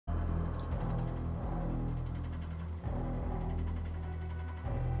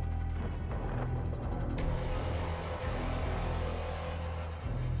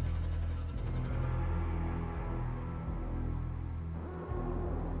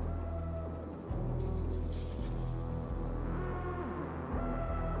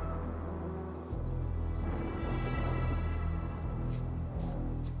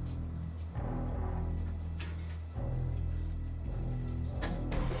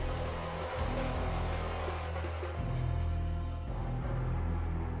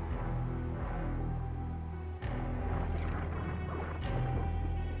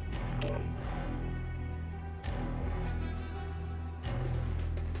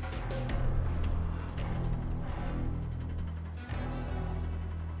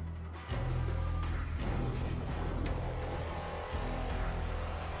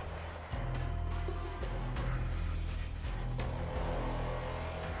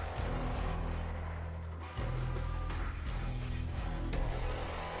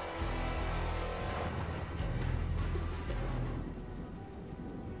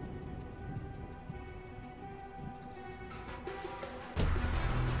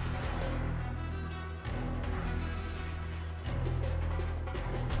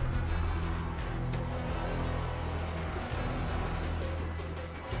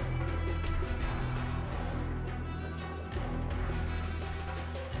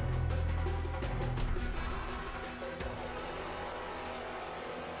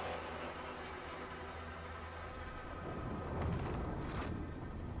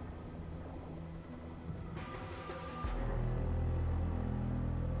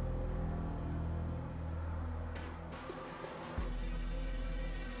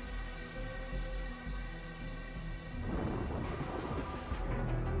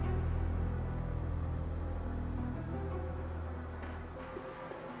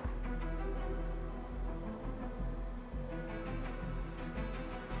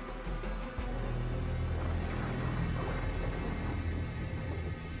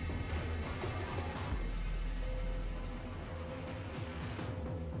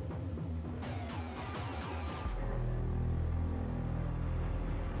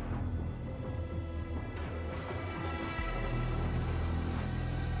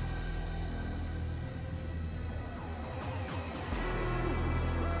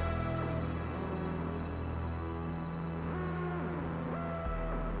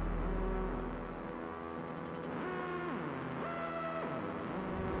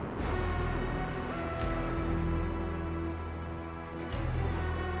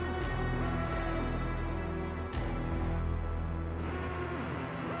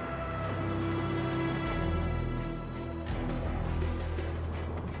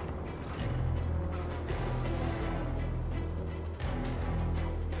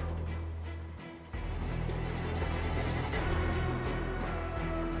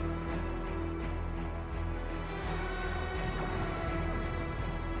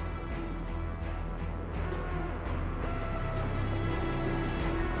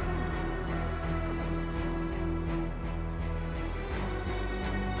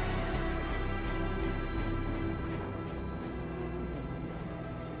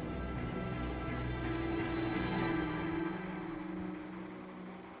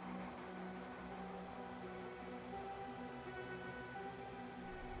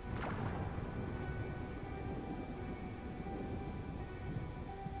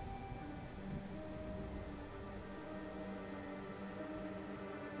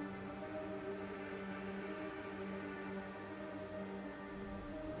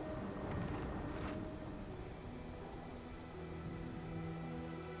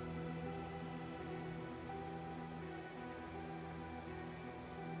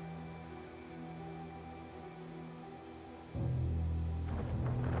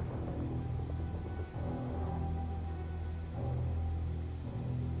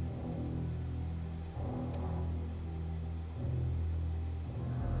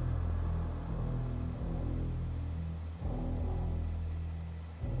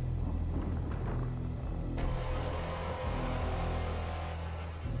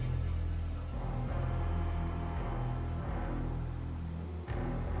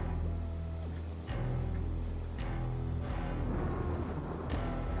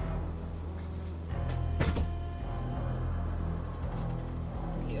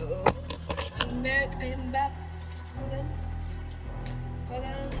back. I am back. Hold on. Hold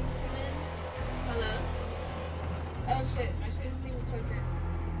on. Come in. Hello. Oh shit, my shit isn't even plugged in.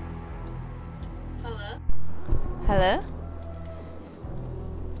 Hello. Hello?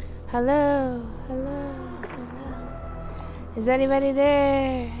 Hello? Hello? Hello? Is anybody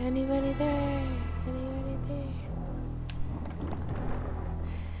there? Anybody there? Anybody there?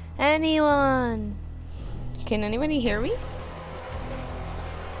 Anyone? Can anybody hear me?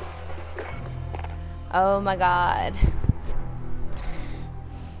 Oh my god.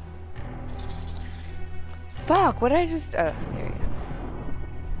 Fuck, what did I just... Oh, there we go.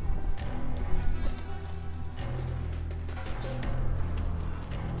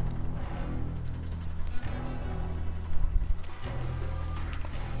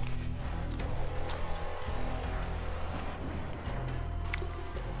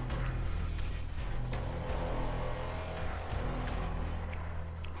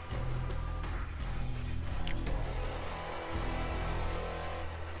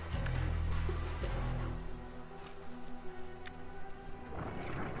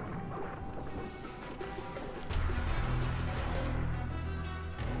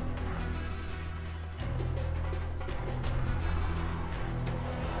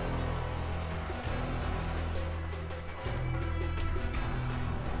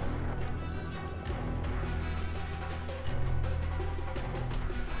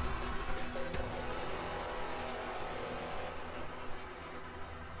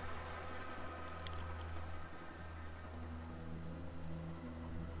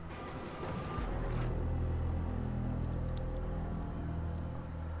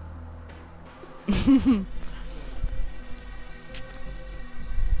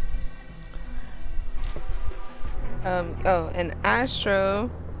 Oh, and Astro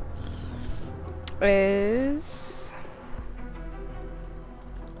is...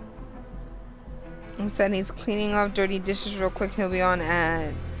 He said he's cleaning off dirty dishes real quick. He'll be on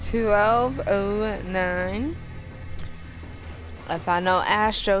at 12:09. If I know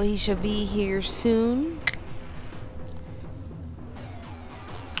Astro, he should be here soon.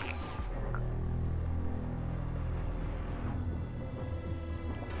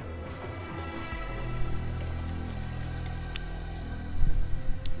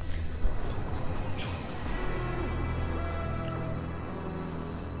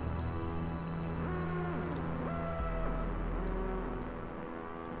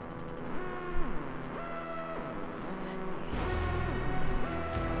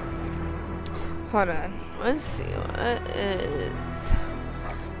 Hold on. Let's see what is.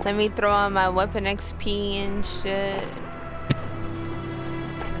 Let me throw on my weapon XP and shit.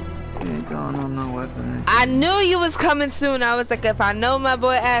 You ain't going on no weapon. I knew you was coming soon. I was like, if I know my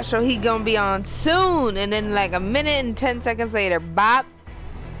boy Astro, he gonna be on soon. And then like a minute and 10 seconds later, bop.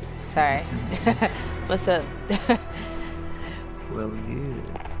 Sorry. What's up? Well, yeah.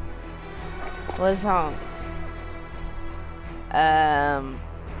 What's wrong?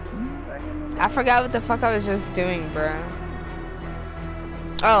 I forgot what the fuck I was just doing, bro.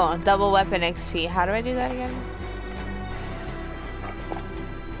 Oh, double weapon XP. How do I do that again?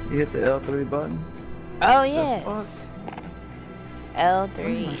 You hit the L3 button. Oh, yes.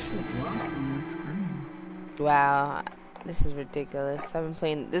 L3. Wow. This is ridiculous. I've been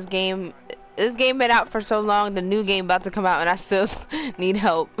playing this game. This game been out for so long. The new game about to come out and I still need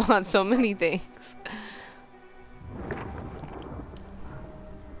help on so many things.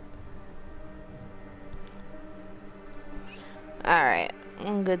 Alright,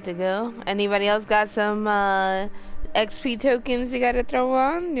 I'm good to go. Anybody else got some XP tokens you gotta throw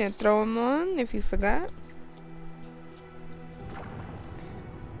on? Yeah, throw them on if you forgot.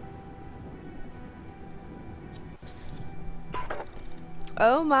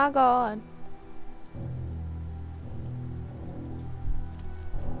 Oh my god.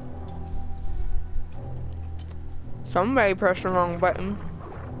 Somebody pressed the wrong button.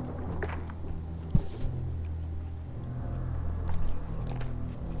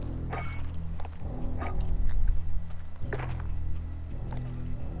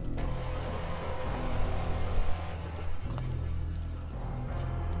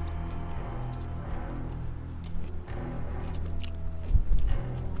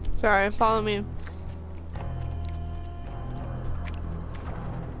 Sorry, follow me.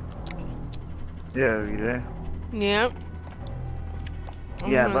 Yeah, you there? Yep.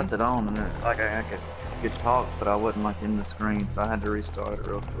 Yeah, I left it on and it, like I could talk, but I wasn't like in the screen, so I had to restart it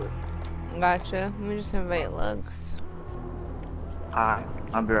real quick. Gotcha. Let me just invite Lux. Alright,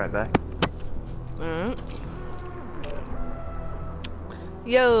 I'll be right back. Alright.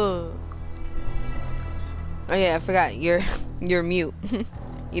 Yo. Oh yeah, I forgot. You're mute.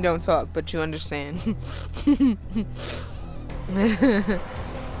 You don't talk, but you understand.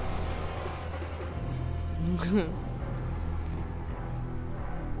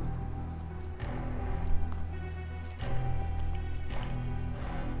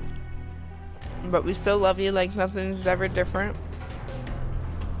 But we still love you like nothing's ever different.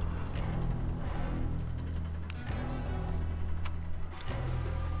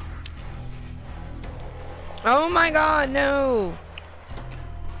 Oh my god, no!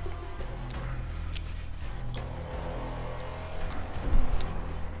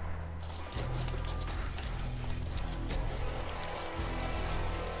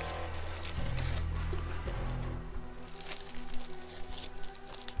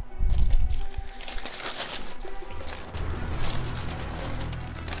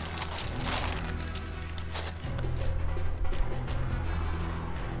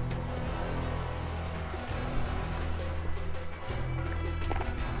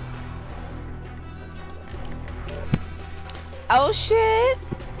 Oh shit!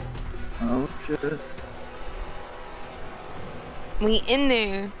 Oh shit. We in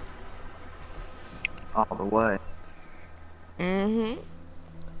there. All the way. Mm-hmm.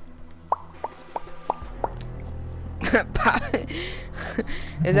 Pop.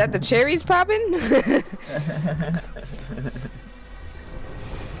 Is that the cherries popping?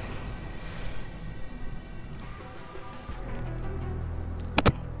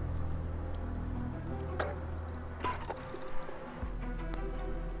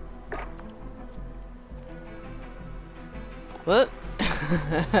 Whoop.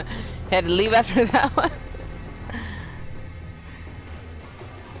 Had to leave after that one.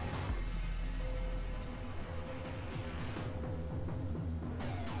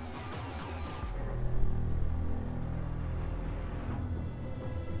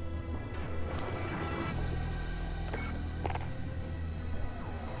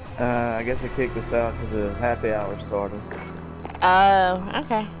 I guess I kicked us out because the happy hour started. Oh,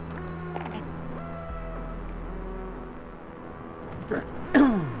 okay.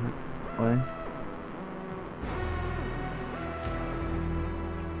 What?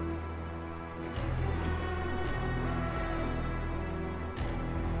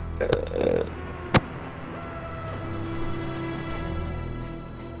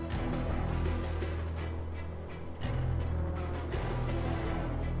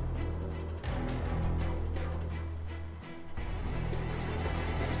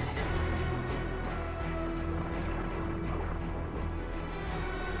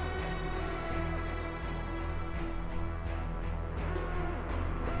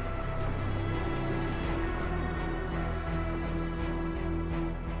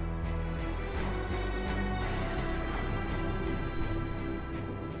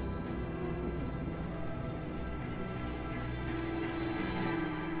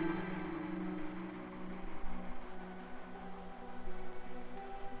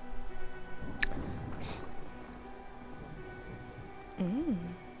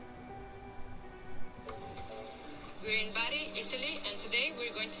 We're in Bari, Italy, and today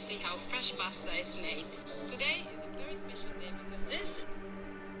we're going to see how fresh pasta is made. Today is a very special day because this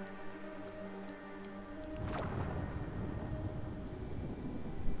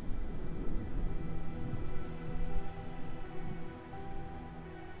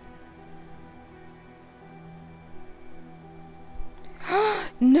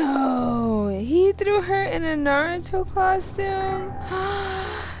No, he threw her in a Naruto costume.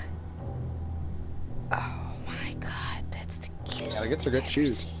 Oh my god, that's the cutest. Gotta get some good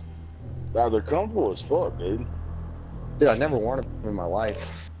shoes. Wow, they're comfortable as fuck, dude. Dude, I've never worn them in my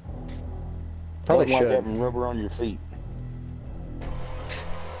life. Probably Nothing like should. having rubber on your feet.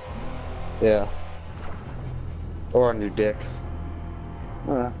 Yeah. Or on your dick.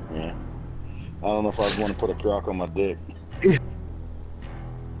 Yeah. I don't know if I'd want to put a crock on my dick.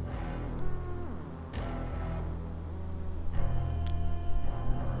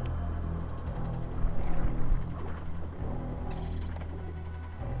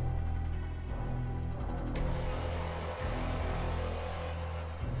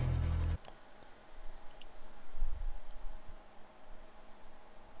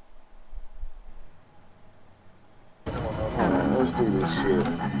 Let's do this shit.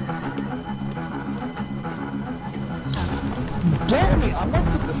 Damn it! I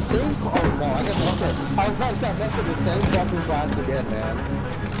messed up the same car. Oh, no, I guess, okay. I was about to say I messed up the same fucking class again, man.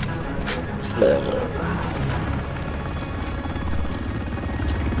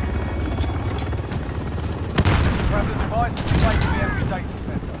 Grab the device and take to the every data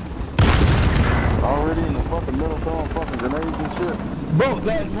center. Already in the fucking middle throwing fucking grenades and shit. Bro,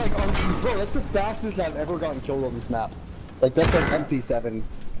 that's like, bro, that's the fastest I've ever gotten killed on this map. Like that's an MP7.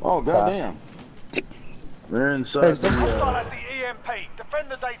 Oh goddamn! They're inside Hey, some- Hostile has the EMP. Defend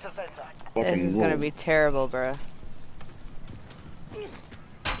the data center. This is gonna be terrible, bro.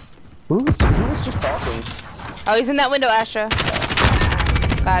 Who was just talking? Oh, he's in that window, Astra.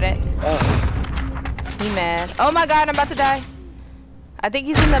 Got it. Oh. He mad. Oh my god, I'm about to die. I think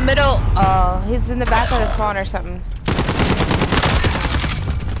he's in the middle. Oh, he's in the back of the spawn or something.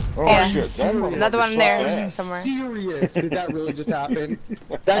 Oh Yeah. shit! That motherfucker Another one there. sucked ass. Somewhere. Serious? Did that really just happen?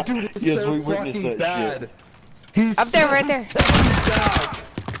 That dude is Yes, so we witnessed fucking that bad. He's Up there, so right there. bad.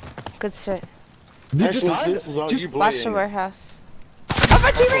 Good shit. Dude, just Actually, hide. this is all Just you Watch the playing. warehouse. Oh,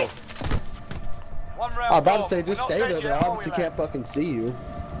 my teammate! One round. I'm about to gone. say, We're just not stay dead there. They yet, are we, obviously can't lads? fucking see you.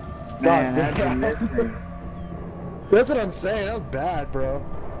 Man, God how'd you damn. miss me? That's what I'm saying. That was bad, bro.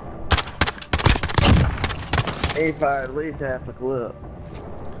 He fired at least half a clip.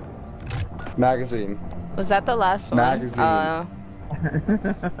 Magazine. Was that the last one? Magazine.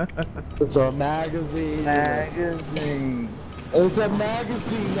 It's a magazine. Magazine. It's a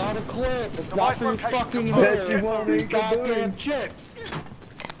magazine, not a clip. It's not for your fucking Bet you hair. won't eat Goddamn caboose. chips.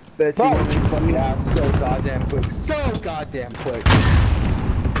 Bet you Oh, won't you eat fucking ass so goddamn quick. So goddamn quick.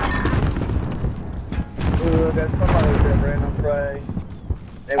 Ooh, I got somebody that ran on Prey.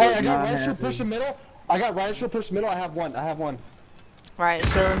 They Hey, was I got not right shield happy. push the middle. I got right shield push the middle. I have one. Right,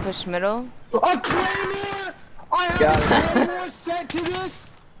 shield and push middle. A claymore! I Got have a claymore set to this?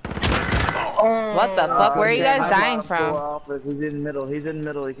 What the fuck? Where are you guys My dying bottom floor from? Office. He's in the middle. He's in the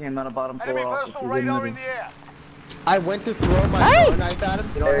middle. He came out of bottom floor Enemy office. personal He's in the radar in middle. the air. I went to throw my Hey! throw knife at him.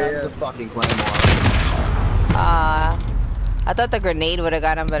 You know what Yeah, happens? yeah. A fucking claymore. I thought the grenade would have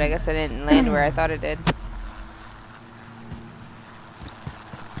got him, but I guess it didn't land where I thought it did.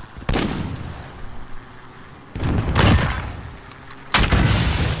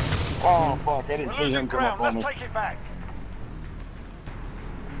 Oh fuck! I didn't We're see losing him come up ground. on Let's me. take it back.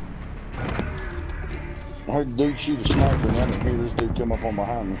 I heard dude shoot a sniper, and I didn't hear this dude come up on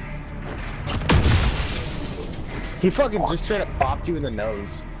behind me. He fucking just straight up bopped you in the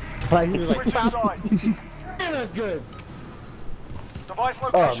nose. Like, he was like, Switching "Bop." sides. Man, that's good. Device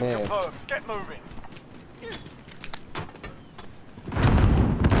location man. confirmed. Get moving.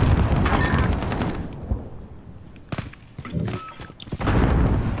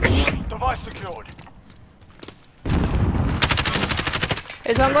 Device secured.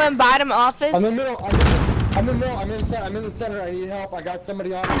 There's one going bottom office. I'm in the middle. I'm in the middle. I'm in the center. I need help. I got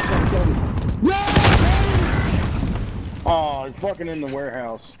somebody on me trying to kill me. Yeah! Oh, he's fucking in the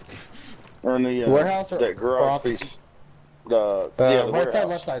warehouse. Or in the Warehouse or that garage office? piece. Yeah, the Right warehouse. side,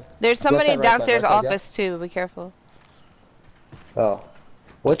 left side. There's somebody Left side, right side, downstairs right side, yeah. office too. Be careful. Oh.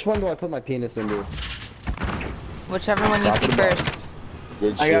 Which one do I put my penis into? Whichever one you Top see to bottom. first.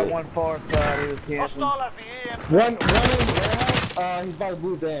 Good I got shit. one far side. He was camping. Hostile has the EMP. One in the warehouse. He's by the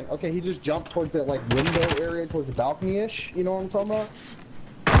blue van. Okay, he just jumped towards that like window area, towards the balcony-ish. You know what I'm talking about?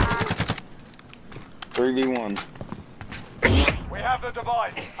 3v1. We have the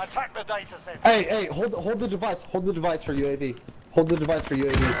device. Attack the data center. Hey, hold the device. Hold the device for UAV. Hold the device for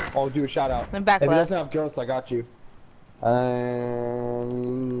UAV. I'll do a shout out. I'm back If he left. doesn't have ghosts, I got you.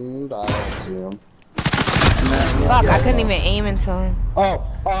 And I don't see him. Fuck, I couldn't even aim into him. Oh,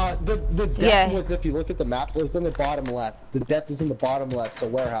 the death Yeah. was, if you look at the map, it was in the bottom left. The death was in the bottom left, so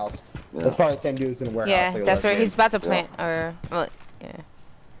warehouse. Yeah. That's probably the same dude who's in the warehouse. Yeah, like that's where left he's about to plant. Or, well, yeah.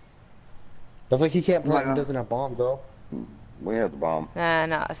 That's like he can't plant Yeah. and doesn't have bombs, though. We have the bomb. Nah,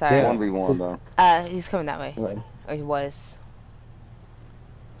 no, sorry. Yeah. 1v1 though. He's coming that way. Like, Or he was.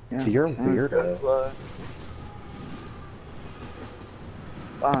 Yeah. So you're a Yeah, weirdo. that's slow.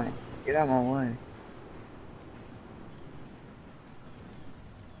 Fine. Get out of my way.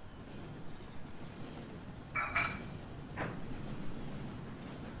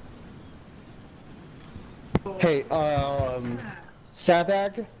 Hey,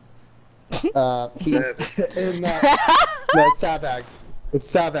 Savag. He's in that. No, it's Savag.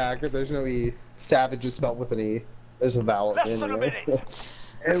 It's Savag. There's no E. Savage is spelled with an E. There's a vowel Less in than a there.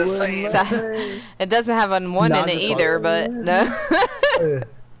 minute. In the same It doesn't have a one in Not it the either, but no.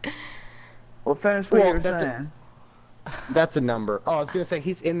 Well, finish what Well, you were that's saying. That's a number. Oh, I was gonna say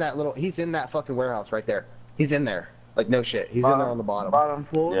he's in that fucking warehouse right there. He's in there. Like no shit. He's in there on the bottom. Bottom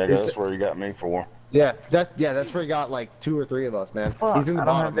floor? Yeah, Is- that's where you got me for. Yeah, that's where he got like 2 or 3 of us, man. Fuck, He's in the I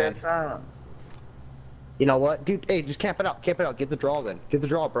don't bottom, have man. dead silence. You know what, dude? Hey, just camp it out. Camp it out. Get the draw then. Get the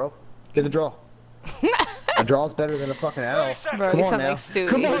draw, bro. Get the draw. A draw's better than a fucking L. 30 seconds. Bro, Come you on sound now. like Stewie.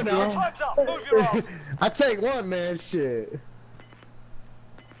 Come on now. Time's up. Move your arms. I take one, man. Shit.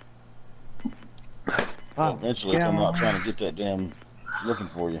 Oh, Eventually, yeah, I'm not man. trying to get that damn looking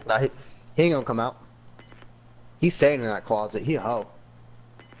for you. Nah, he ain't gonna come out. He's staying in that closet. He a hoe.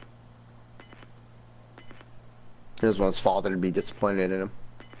 He doesn't want his father to be disappointed in him.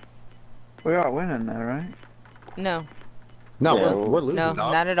 We are winning now, right? No. No, Yeah, we're losing. No,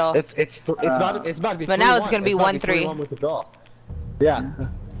 dog. not at all. It's about to be. But now it's 3-1. gonna be about to 1-3. 3-1 with the draw. Yeah.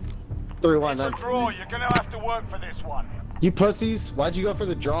 3-1 It's a then. draw. You're gonna have to work for this one. You pussies! Why'd you go for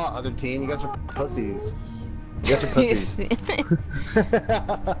the draw, other team? You guys are pussies. You guys are pussies.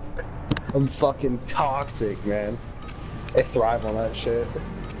 I'm fucking toxic, man. I thrive on that shit.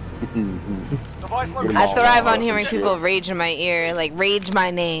 Device I location. thrive on hearing people rage in my ear, like rage my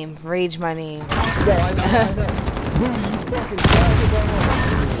name, rage my name. No, I know. Booty, you fucking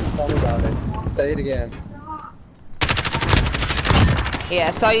suck. Tell me about it. Say it again.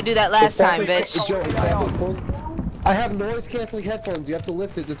 Yeah, I saw you do that last time, Hey, bitch. Joe, it's Father's close. I have noise canceling headphones. You have to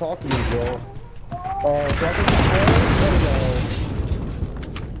lift it to talk to me, Joe.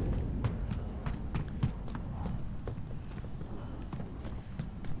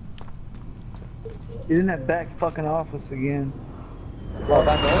 He's in that back fucking office again. Well,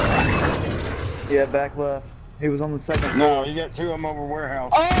 back up. Yeah, back left. He was on the second. No, you got two of them over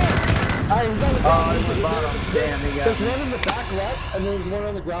warehouse. Alright, he's on the ground. he's at the bottom. Damn, he got There's me. one in the back left, and there's one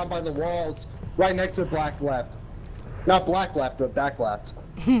on the ground by the walls, right next to the black left. Not black left, but back left.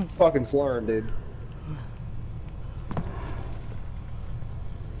 Fucking slurring, dude.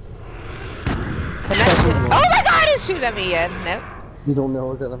 Connection. Oh my god, it's shooting at me yet. Nope. You don't know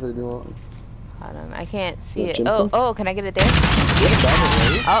what kind of video you want. Hold on, I can't see The it. chimp one? Oh, can I get it there?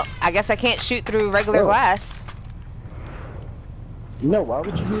 Oh, I guess I can't shoot through regular Oh. glass. No, why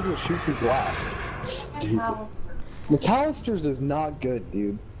would you be able to shoot through glass? Stupid. McAllister's is not good,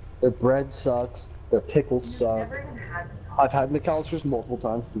 dude. Their bread sucks. Their pickles suck. I've had McAllister's multiple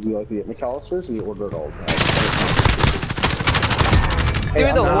times because you like to get McAllister's and you order it all the time.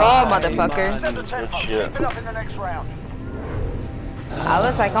 Through the wall, motherfucker. Set the tempo. Keep shit. it up in the next round. I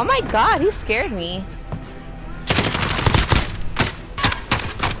was like, oh my god, he scared me.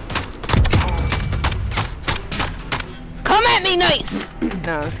 Come at me nice!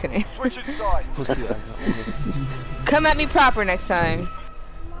 No, I'm just kidding. Switching sides. Come at me proper next time.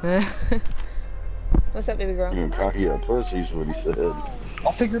 What's up, baby girl? You cocky up pussies, what he said.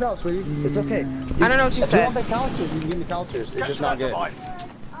 I'll figure it out, sweetie. It's okay. I don't know what you If you said. want McAllister's, you can get McAllister's. It's Get just to not that good. device.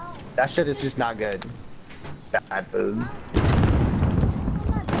 That shit is just not good. Bad food.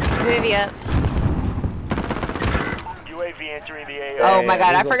 UAV up. UAV entering the AO. Oh my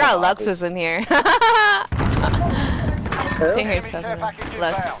god, I he's on forgot top Lux office. was in here. Stay here, Enemy care package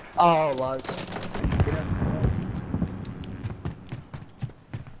Lux. inbound. Oh, Lux.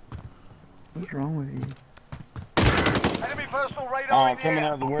 What's wrong with you? Enemy personal radar Oh, in the coming air.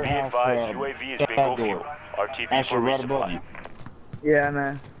 out of the warehouse. UAV is side door. Actually, right above you. Yeah, I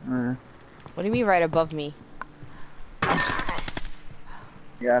know. What do you mean right above me? Got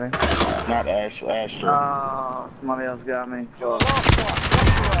him. Not Asher. Oh, somebody else got me. You're the last one.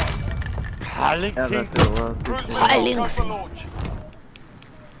 Watch your ass. Yeah, that's who it was. Cruise Hi, missile, go Linksy. for launch.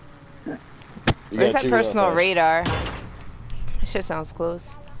 You Where's got that two left, personal Ash. radar? This shit sounds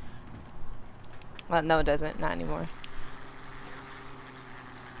close. Well, no, it doesn't. Not anymore.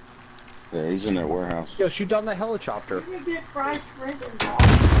 Yeah, he's in that warehouse. Yo, shoot down the helicopter.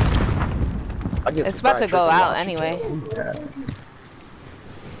 It's about to go out anyway.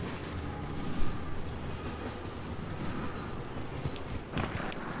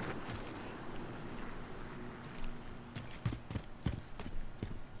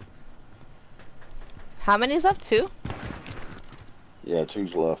 How many's left? 2? Yeah,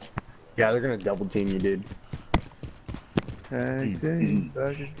 two's left. Yeah, they're gonna double team you, dude. Tag team,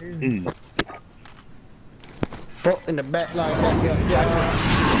 tag team. Oh, in the back line.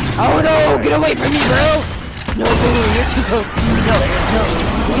 Yeah. Oh no! Get away from me, bro! No, you're too close. No.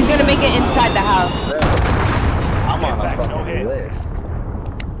 He's gonna make it inside the house. I'm on a fucking list.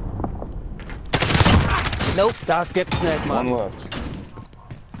 Nope. One left.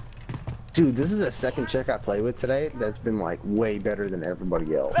 Dude, this is the second chick I play with today that's been like way better than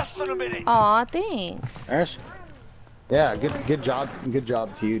everybody else. Less than a minute. Aw, thanks. Ash? Yeah, good job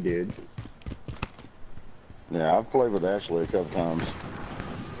to you, dude. Yeah, I've played with Ashley a couple times.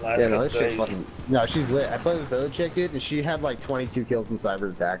 Yeah, no, this chick's fucking. No, she's lit. I played with this other chick, dude, and she had like 22 kills in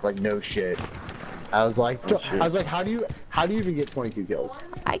cyber attack. Like no shit. I was like, Oh, shit. how do you even get 22 kills?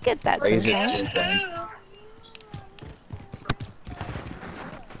 I get that Like, it's just sometimes. insane.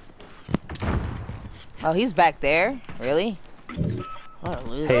 Oh, he's back there? Really? What a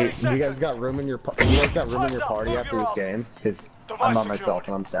loser. Hey, you guys got room in your party after this game? Cause I'm by myself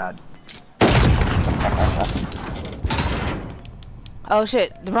and I'm sad. Oh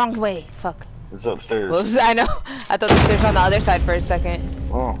shit, the wrong way. Fuck. It's upstairs. Whoops, I know. I thought the stairs on the other side for a second.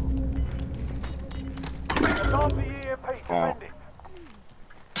 Oh. Disarm the EMP. Wow. Defend it.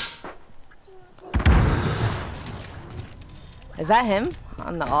 Is that him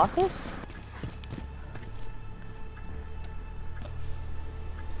on The Office?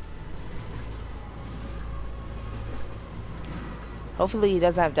 Hopefully he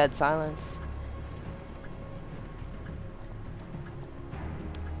doesn't have dead silence.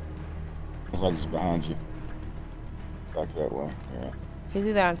 Looks like he's behind you. Back that way. Yeah. He's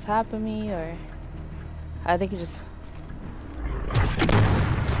either on top of me or... I think he just...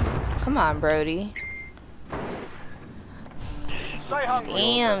 Come on, Brody. Stay hungry.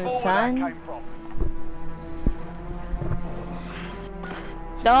 Damn, That's all where son. that came from.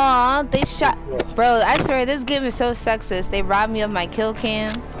 Aw, they shot... Bro, I swear, this game is so sexist. They robbed me of my kill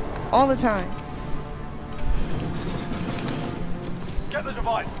cam. All the time. Get the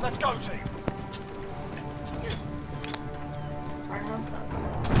device. Let's go, team.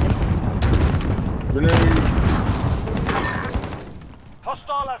 Grenade.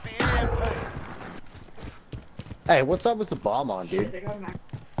 Hostile has the EMP. Hey, what's up with the bomb on, dude?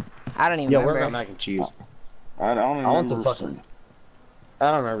 I don't even Yeah, where remember. about mac and cheese? I don't remember. I want some fucking...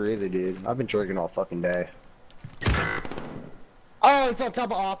 I don't remember either, dude. I've been drinking all fucking day. Oh, it's on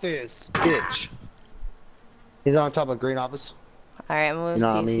top of office, bitch. He's on top of green office. Alright, I'm gonna You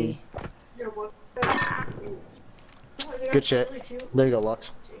know see what if I mean? Good shit. There you go,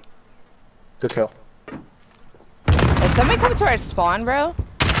 Lux. Good kill. Is somebody coming to our spawn, bro?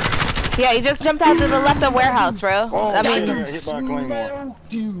 Yeah, he just jumped out to the left of warehouse, bro. Oh, I mean, got hit by a claymore.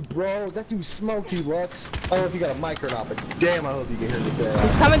 Smoked you, bro. That dude smoked you, Lux. I don't know if you got a mic or not, but damn, I hope you can hear me he's there.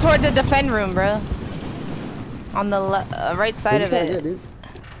 coming toward the defend room, bro. On the right side of it. Dude.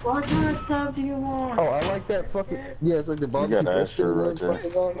 What kind of stuff do you want? Oh, I like that fucking... Yeah, it's like the barbecue got brisket Astro or right there.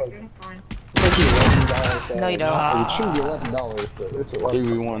 fucking on, like, Fine. it's $11, No, you don't. It should be $11, but it's $11.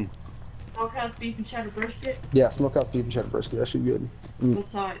 2v1. Smokehouse beef and cheddar brisket. Yeah, smokehouse beef and cheddar brisket. That should be good.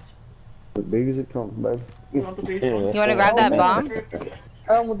 What size? As big as it comes, baby. You want the beef Yeah. one? You wanna grab that bomb?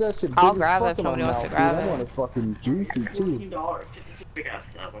 I don't want that shit. I'll big as grab it if fucking nobody on wants to mouth, grab dude. it. I want it fucking juicy too. $14. It's a big ass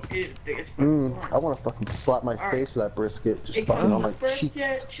stuff. Okay, it's the biggest fucking one. I want to fucking slap my Alright. face with that brisket, just It fucking comes on my with cheeks.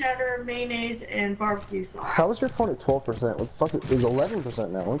 brisket, cheddar, mayonnaise, and barbecue sauce. How is your phone at 12%? What's fucking? It's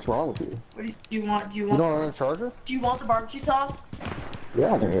 11% now. What's wrong with you? What do you want? Do you You want? don't own a charger? Do you want the barbecue sauce?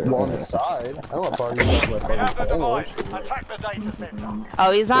 Yeah, well, on the side. I don't want barbecue sauce on my We have the fucking phone. device. Attack the data center.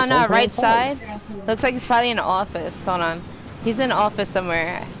 Oh, he's on It's on right fire. side. Looks like he's probably in the office. Hold on. He's in the office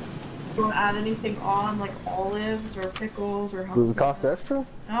somewhere. Do you want to add anything on, like olives or pickles or? Does it cost extra?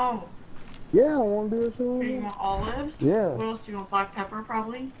 No. Yeah, I want to do it. Do you So. want olives? Yeah. What else do you want? Black pepper,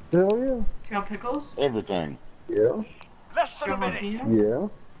 probably. Hell Do you want pickles? Everything. yeah. Less Do than you a want minute. jalapeno? Yeah.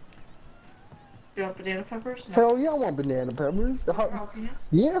 Do you want banana peppers? No. Hell yeah, I want banana peppers. Jalapeno?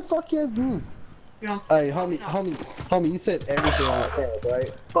 Yeah, fuck yes. Do you want Hey, homie, you said everything on the tab,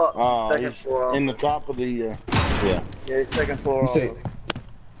 right? Second floor. In the top of the, yeah. Yeah, second floor. You say,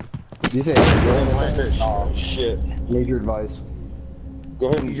 Go ahead and plant that shit. need your advice. Go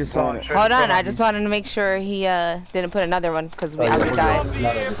ahead and You just saw plant it. it. Hold on, I just wanted to make sure he didn't put another one because I would have died. Disarm the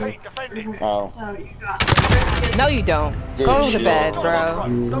EMP. Defend it. Oh. So you got No, you don't. Good Go to shit. bed, bro.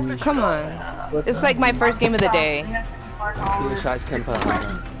 Don't let Come you go. on. It's like my first game of the day.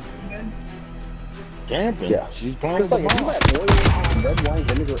 Camping. Yeah. She's playing It's the like, if you bomb. had oil, red wine,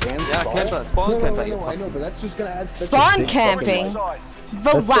 vinegar, and Yeah, salt. Kemba, spawn no, Kemba, no, you no, I know, fucking- but that's just gonna add such Spawn a big camping. Sides. But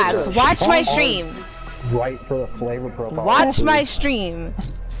That's such watch, a- watch my on- stream. Right for the flavor profile. Watch my stream.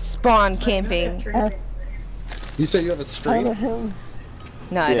 Spawn camping. You say you have a stream?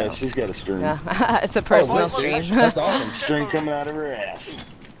 No, I Yeah, don't. she's got a string. No, it's a personal that's- stream. That's awesome. String coming out of her ass.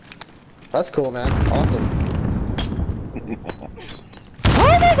 That's cool, man. Awesome.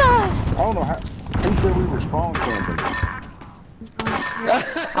 Oh my god! I don't know how. He said we were spawn camping.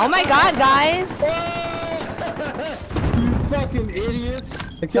 Oh my god, guys! You fucking idiots.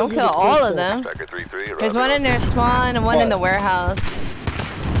 I Don't killed you kill the all first of time. them. There's one in their spawn and one in the warehouse.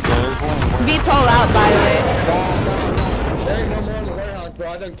 Yeah, there's one. VTOL out, by the way. There ain't no more in the warehouse, bro.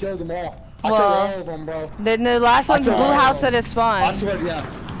 I done killed them all. I killed Well, all of them, bro. The last one's killed blue all of house them. at his spawn. I swear, yeah.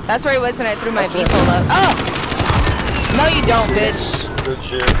 That's where he was when I threw my I swear. VTOL up. Oh! No, you don't, bitch. Good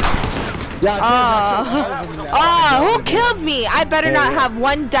shit. Yeah, Oh, oh, who killed me? I better not have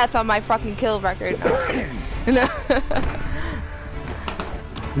one death on my fucking kill record. No, I'm just kidding. No.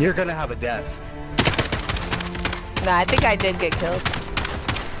 You're gonna have a death. Nah, I think I did get killed.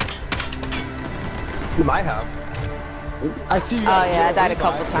 You might have. I see you. Oh, yeah, I died a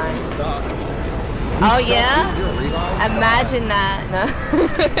couple times. Suck. Oh, yeah? Imagine that. No.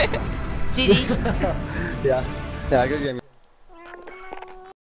 GG. Yeah. Yeah, good game.